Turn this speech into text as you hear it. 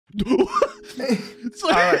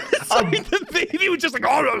Sorry, the baby was just like,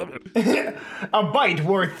 a bite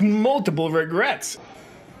worth multiple regrets.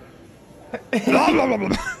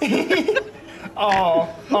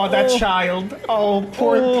 Oh, that child. Oh,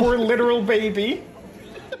 poor literal baby.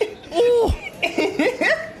 Oh.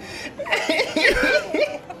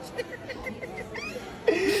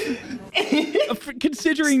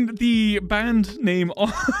 Considering the band name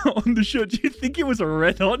on the show, do you think it was a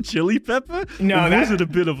Red Hot Chili Pepper? No, or was it a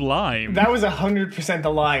bit of lime? That was 100% the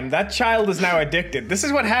lime. That child is now addicted. This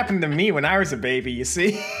is what happened to me when I was a baby, you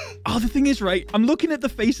see? Oh, the thing is, right, I'm looking at the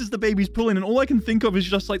faces the baby's pulling, and all I can think of is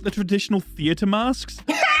just like the traditional theater masks.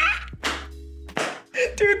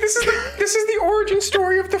 Dude, this is the origin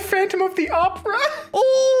story of the Phantom of the Opera.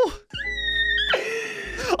 Oh!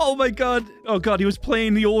 Oh my god. Oh god, he was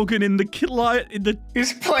playing the organ in the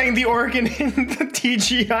He's playing the organ in the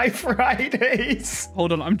TGI Fridays.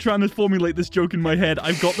 Hold on, I'm trying to formulate this joke in my head.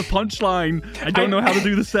 I've got the punchline. I don't know how to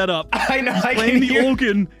do the setup. I know. He's playing the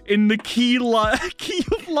organ in the key of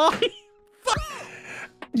life.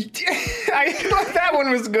 I thought that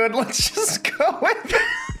one was good. Let's just go with it.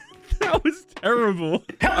 That was terrible.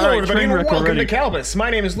 Hello, everybody, and welcome to Kalbus. My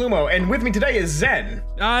name is Lumo, and with me today is Zen.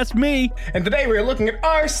 It's me. And today we are looking at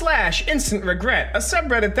r/instant regret, a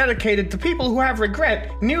subreddit dedicated to people who have regret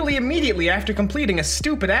nearly immediately after completing a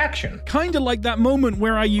stupid action. Kinda like that moment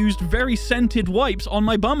where I used very scented wipes on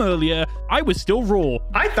my bum earlier. I was still raw.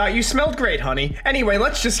 I thought you smelled great, honey. Anyway,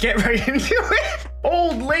 let's just get right into it.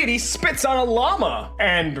 Old lady spits on a llama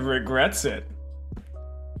and regrets it.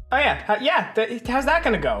 Oh yeah, how's that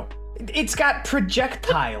gonna go? It's got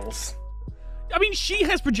projectiles. I mean, she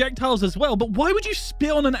has projectiles as well, but why would you spit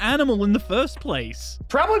on an animal in the first place?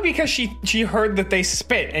 Probably because she heard that they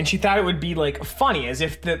spit, and she thought it would be, like, funny, as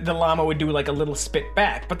if the llama would do, like, a little spit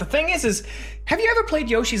back. But the thing is, have you ever played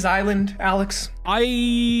Yoshi's Island, Alex?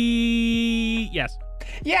 Yes.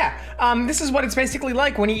 Yeah, this is what it's basically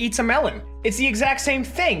like when he eats a melon. It's the exact same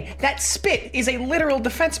thing. That spit is a literal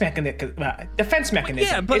defense mechanism.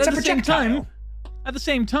 Yeah, but it's at the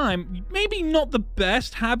same time, maybe not the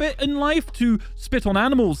best habit in life to spit on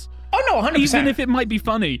animals. Oh no, 100%. Even if it might be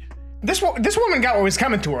funny. This woman got what was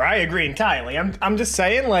coming to her. I agree entirely. I'm just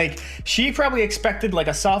saying, like, she probably expected like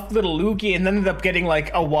a soft little loogie and ended up getting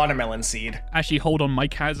like a watermelon seed. Actually, hold on, my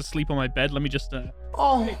cat is asleep on my bed. Let me just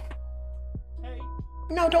Oh. Hey.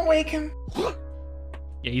 No, don't wake him.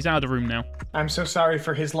 Yeah, he's out of the room now. I'm so sorry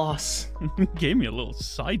for his loss. Gave me a little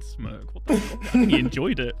side smirk. What the fuck? I think he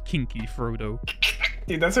enjoyed it. Kinky Frodo.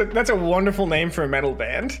 Dude, that's a wonderful name for a metal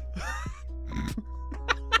band.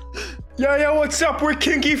 Yeah, what's up? We're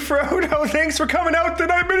Kinky Frodo. Thanks for coming out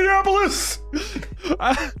tonight, Minneapolis.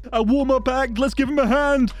 A warm-up act. Let's give him a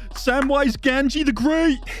hand. Samwise Gamgee the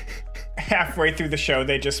Great. Halfway through the show,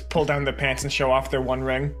 they just pull down their pants and show off their one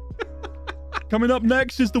ring. Coming up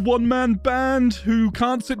next is the one-man band who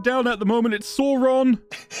can't sit down at the moment. It's Sauron.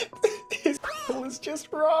 His pedal is just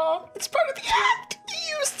raw. It's part of the act. He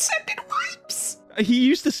used scented wipes. He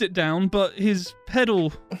used to sit down, but his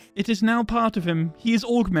pedal, it is now part of him. He is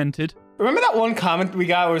augmented. Remember that one comment we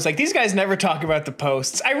got where it was like, these guys never talk about the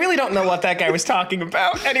posts? I really don't know what that guy was talking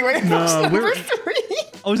about. Anyway, post number 3.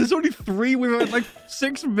 Oh, is this only 3? We were at like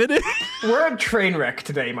 6 minutes. We're a train wreck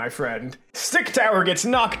today, my friend. Stick Tower gets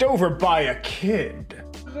knocked over by a kid.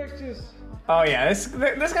 Oh yeah, this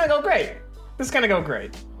is gonna go great. This is gonna go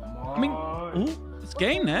great. I mean, ooh, it's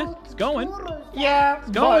game there. It's going. Yeah,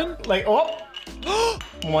 it's going. But, like, oh.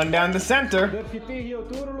 One down the center.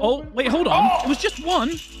 Oh, wait, hold on. Oh. It was just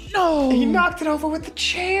one. No. He knocked it over with the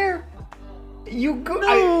chair. You go.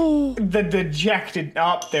 No. The dejected.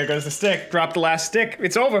 Oh, there goes the stick. Drop the last stick.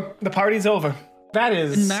 It's over. The party's over. That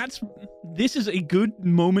is. And this is a good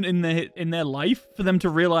moment in their life for them to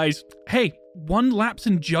realize, hey, one lapse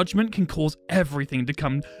in judgment can cause everything to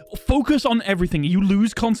come. Focus on everything. You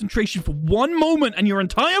lose concentration for one moment and your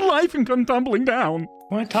entire life can come tumbling down.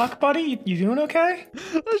 Want to talk, buddy? You doing okay?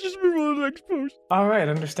 Let's just move on to the next post. All right,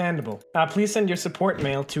 understandable. Please send your support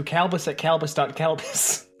mail to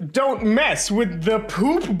kalbus@kalbus.kalbus. Don't mess with the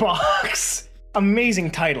poop box.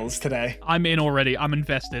 Amazing titles today. I'm in already. I'm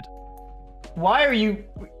invested. Why are you...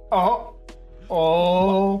 Oh,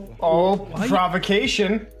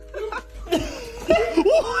 provocation.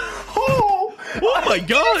 Oh my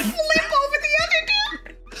god! Flip over the other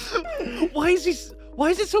dude! Why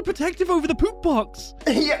is it so protective over the poop box?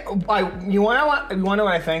 Yeah, you wanna know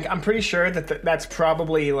what I think? I'm pretty sure that's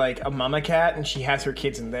probably like a mama cat and she has her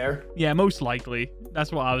kids in there. Yeah, most likely.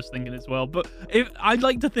 That's what I was thinking as well. But I'd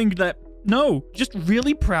like to think that, no, just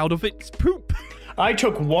really proud of its poop. I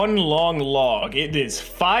took one long log. It is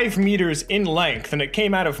 5 meters in length, and it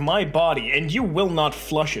came out of my body, and you will not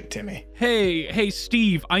flush it, Timmy. Hey,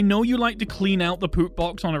 Steve, I know you like to clean out the poop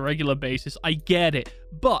box on a regular basis. I get it.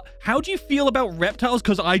 But how do you feel about reptiles?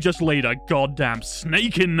 Because I just laid a goddamn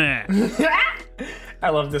snake in there. I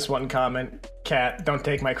love this one comment. Cat, don't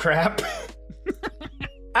take my crap.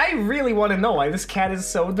 I really want to know why this cat is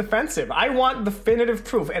so defensive. I want definitive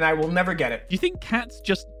proof, and I will never get it. Do you think cats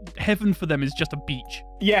just, heaven for them is just a beach?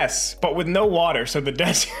 Yes, but with no water, so the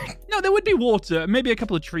desert. No, there would be water. Maybe a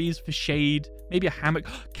couple of trees for shade. Maybe a hammock.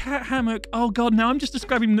 Cat hammock. Oh, God, now I'm just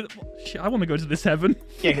describing the... Shit, I want to go to this heaven.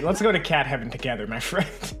 Yeah, let's go to cat heaven together, my friend.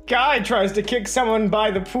 Guy tries to kick someone by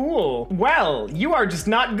the pool. Well, you are just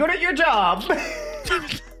not good at your job.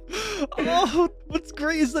 Oh, what's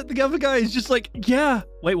great is that the other guy is just like, yeah.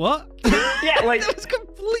 Wait, what? Yeah, like... That was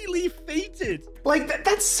completely fated. Like,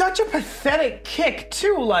 that's such a pathetic kick,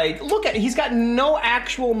 too. Like, look at it. He's got no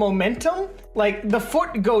actual momentum. Like, the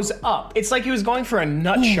foot goes up. It's like he was going for a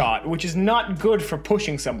nut shot, which is not good for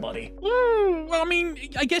pushing somebody. Well, I mean,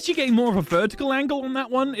 I guess you're getting more of a vertical angle on that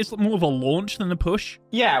one. It's more of a launch than a push.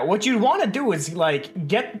 Yeah, what you'd want to do is, like,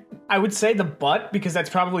 get, I would say the butt, because that's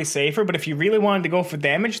probably safer. But if you really wanted to go for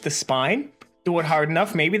damage, the spine, do it hard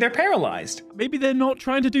enough, maybe they're paralyzed. Maybe they're not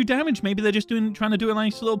trying to do damage. Maybe they're just trying to do a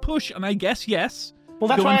nice little push. And I guess, yes. Well,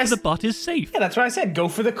 that's why the butt is safe. Yeah, that's why I said go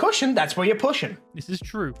for the cushion. That's where you're pushing. This is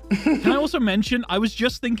true. Can I also mention, I was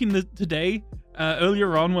just thinking that today,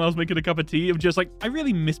 earlier on when I was making a cup of tea, of just like, I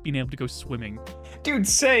really miss being able to go swimming. Dude,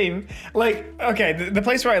 same. Like, okay, the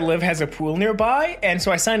place where I live has a pool nearby, and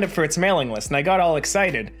so I signed up for its mailing list, and I got all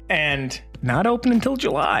excited. And not open until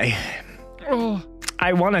July. Oh.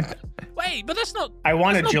 I want to... Wait, but that's not... I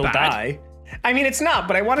want to Jill die. I mean, it's not,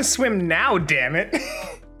 but I want to swim now, damn it.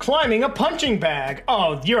 Climbing a punching bag.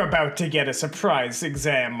 Oh, you're about to get a surprise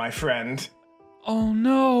exam, my friend. Oh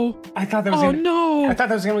no. I thought there was no. I thought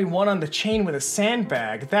there was gonna be one on the chain with a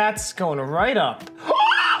sandbag. That's going right up.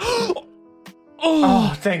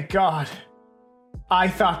 Oh, thank God. I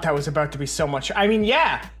thought that was about to be so much. I mean,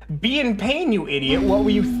 yeah, be in pain, you idiot. What were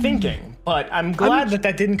you thinking? But I'm glad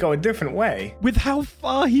that didn't go a different way. With how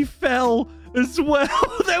far he fell as well.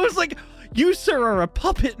 That was like, you, sir, are a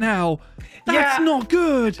puppet now. That's not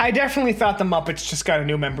good. I definitely thought the Muppets just got a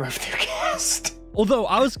new member of their cast. Although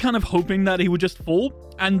I was kind of hoping that he would just fall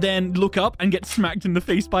and then look up and get smacked in the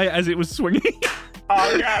face by it as it was swinging.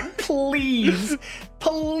 Oh, God, please.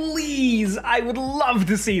 Please. I would love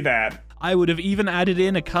to see that. I would have even added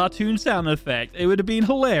in a cartoon sound effect. It would have been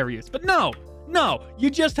hilarious. But no, you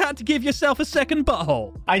just had to give yourself a second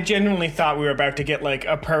butthole. I genuinely thought we were about to get like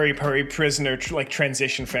a Purry Purry prisoner like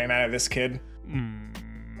transition frame out of this kid.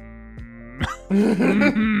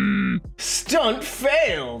 Stunt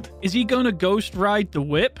failed. Is he gonna ghost ride the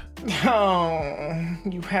whip? Oh,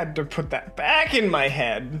 you had to put that back in my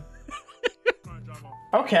head.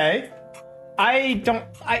 Okay.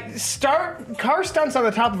 Car stunts on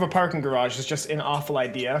the top of a parking garage is just an awful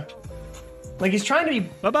idea. Like, he's trying to be...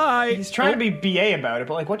 Bye-bye. He's trying to be BA about it,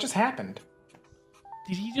 but, like, what just happened?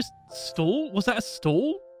 Did he just stall? Was that a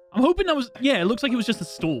stall? I'm hoping that was... Yeah, it looks like it was just a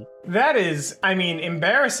stall. That is, I mean,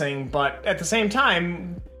 embarrassing, but at the same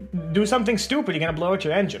time, do something stupid, you're gonna blow out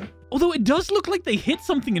your engine. Although it does look like they hit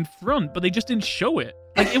something in front, but they just didn't show it.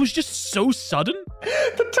 Like, it was just so sudden.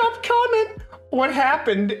 The top comment, what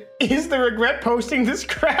happened is the regret posting this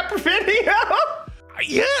crap video.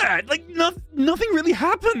 Yeah, like nothing really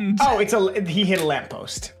happened. Oh, he hit a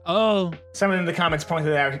lamppost. Oh. Someone in the comments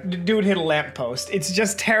pointed out, dude hit a lamppost. It's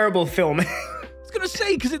just terrible filming. I was gonna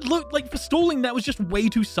say, because it looked like for stalling, that was just way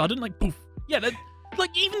too sudden. Like, poof. Yeah, like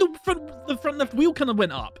even the front left wheel kind of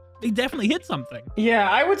went up. They definitely hit something. Yeah,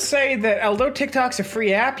 I would say that although TikTok's a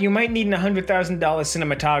free app, you might need a $100,000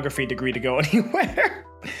 cinematography degree to go anywhere.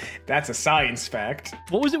 That's a science fact.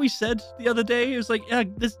 What was it we said the other day? It was like, yeah,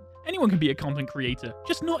 anyone can be a content creator.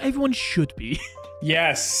 Just not everyone should be.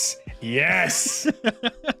 Yes. Yes.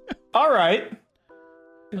 All right.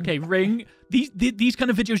 Okay, Ring. These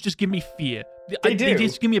kind of videos just give me fear. They do. They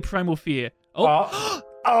just give me a primal fear. Oh.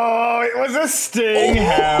 Oh, it was a sting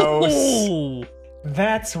house. Oh.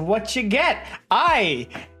 That's what you get. Now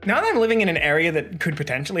that I'm living in an area that could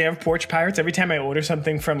potentially have porch pirates, every time I order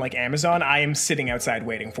something from like Amazon, I am sitting outside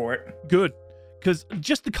waiting for it. Good. Because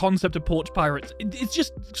just the concept of porch pirates, it's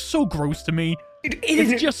just so gross to me.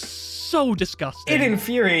 It's just so disgusting. It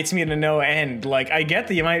infuriates me to no end. Like, I get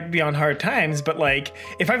that you might be on hard times, but like,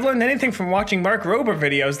 if I've learned anything from watching Mark Rober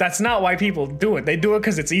videos, that's not why people do it. They do it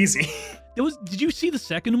because it's easy. Did you see the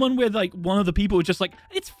second one where like one of the people was just like,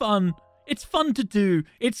 it's fun. It's fun to do.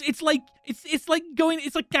 It's like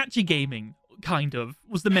gacha gaming. kind of,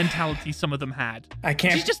 was the mentality some of them had. I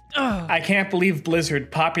can't. She's just, I can't believe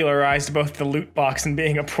Blizzard popularized both the loot box and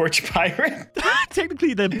being a porch pirate.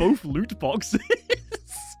 Technically, they're both loot boxes.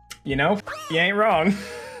 You know, you ain't wrong.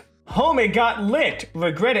 Homie got lit.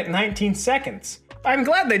 Regret it 19 seconds. I'm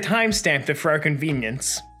glad they timestamped it for our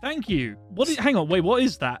convenience. Thank you. Hang on, wait, what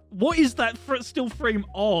is that? What is that still frame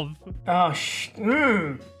of? Oh,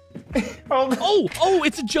 Oh,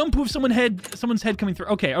 it's a jump with someone's head coming through.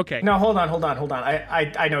 Okay. No, hold on.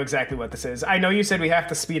 I know exactly what this is. I know you said we have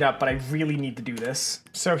to speed up, but I really need to do this.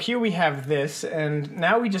 So here we have this, and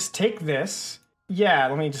now we just take this. Yeah,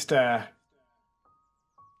 let me just, there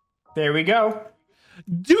we go.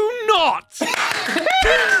 Do not!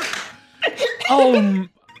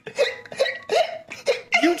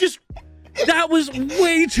 That was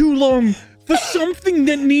way too long for something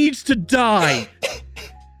that needs to die.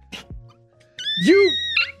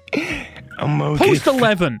 Post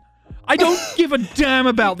 11. I don't give a damn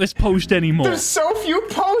about this post anymore. There's so few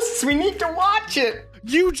posts, we need to watch it.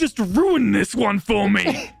 You just ruined this one for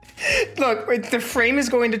me. Look, the frame is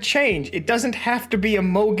going to change. It doesn't have to be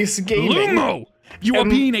Amogus Gaming. Lumo, you are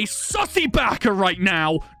being a sussy backer right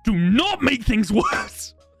now. Do not make things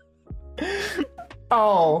worse.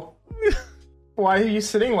 Oh. Why are you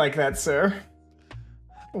sitting like that, sir?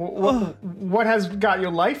 What has got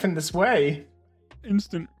your life in this way?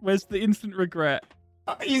 Where's the instant regret?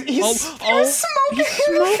 He's smoking!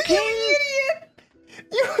 You idiot!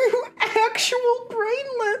 You actual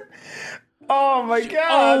brainlet! Oh my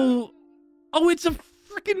god! Oh, it's a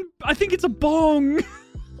freaking... I think it's a bong.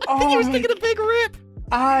 I think he was taking a big rip.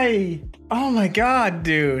 Oh my god,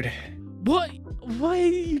 dude. What are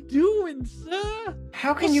you doing, sir?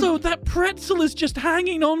 How can you... Also, that pretzel is just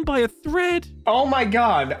hanging on by a thread. Oh my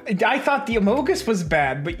god. I thought the Amogus was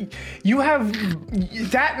bad, but you have...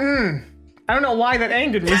 That... I don't know why that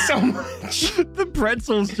angered me so much. The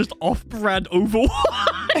pretzel's just off-brand Overwatch.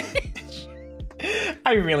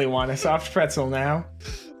 I really want a soft pretzel now.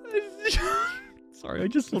 Sorry, I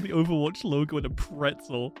just saw the Overwatch logo and a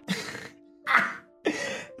pretzel.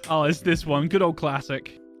 Oh, it's this one. Good old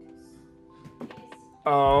classic.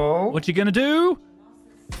 Oh. What you gonna do?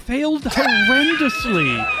 Failed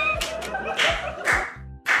horrendously.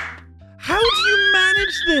 How do you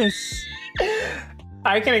manage this?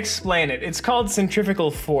 I can explain it. It's called centrifugal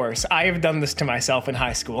force. I have done this to myself in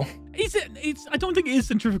high school. I don't think it is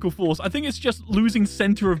centrifugal force. I think it's just losing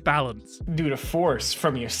center of balance. Due to force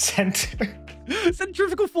from your center.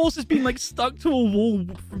 Centrifugal force is being like stuck to a wall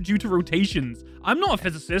due to rotations. I'm not a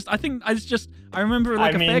physicist. I think I remember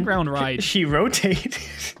like a fairground ride. She rotated.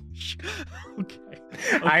 Okay.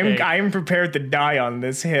 I am prepared to die on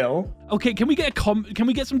this hill. Okay, can we get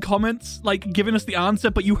some comments like giving us the answer?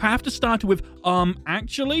 But you have to start with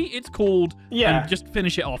actually it's called. Yeah. And just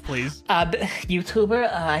finish it off, please.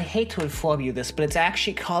 YouTuber, I hate to inform you this, but it's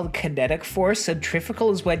actually called kinetic force. Centrifugal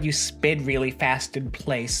is when you spin really fast in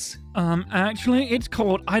place. Actually, it's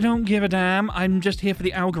called I don't give a damn. I'm just here for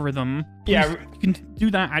the algorithm. Please, yeah, you can do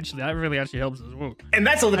that. Actually, that really actually helps as well. And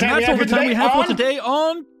that's all the time. we have for today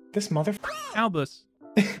on this mother Kalbus.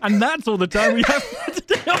 And that's all the time we have for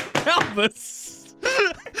today on Kalbus.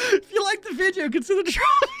 If you like the video, consider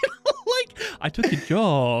dropping a like. I took a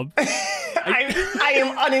job. I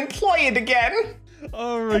am unemployed again.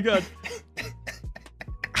 Oh my god.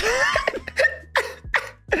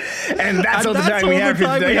 And that's all the time we have for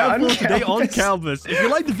today on Kalbus. If you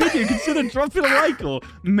like the video, consider dropping a like or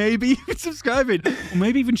maybe even subscribing or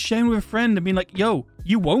maybe even sharing with a friend and being like, yo,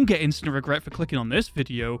 you won't get instant regret for clicking on this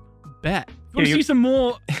video. Bet. If you want to see some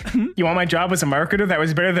more... You want my job as a marketer? That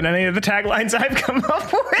was better than any of the taglines I've come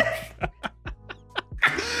up with.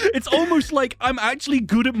 It's almost like I'm actually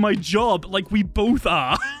good at my job, like we both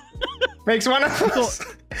are. Makes one of us.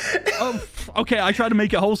 Okay, I try to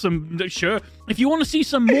make it wholesome. Sure. If you want to see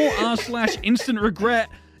some more r/instant regret,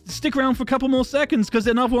 stick around for a couple more seconds because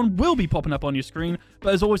another one will be popping up on your screen.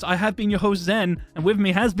 But as always, I have been your host, Zen, and with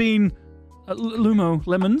me has been... Lumo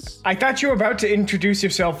Lemons. I thought you were about to introduce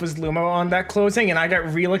yourself as Lumo on that closing, and I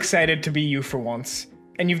got real excited to be you for once.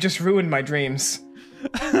 And you've just ruined my dreams.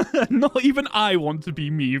 Not even I want to be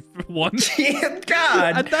me for once.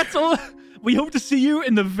 God. And that's all. We hope to see you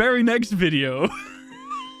in the very next video.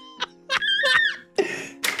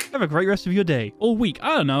 Have a great rest of your day. Or week.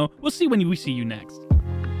 I don't know. We'll see when we see you next.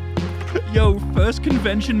 Yo, first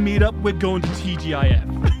convention meetup, we're going to TGIF.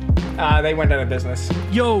 They went out of business.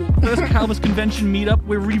 Yo, first Kalbus convention meetup,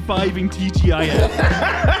 we're reviving TGIF.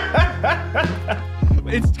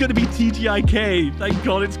 It's gonna be TGIK. Thank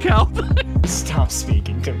God it's Kalbus. Stop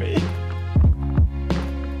speaking to me.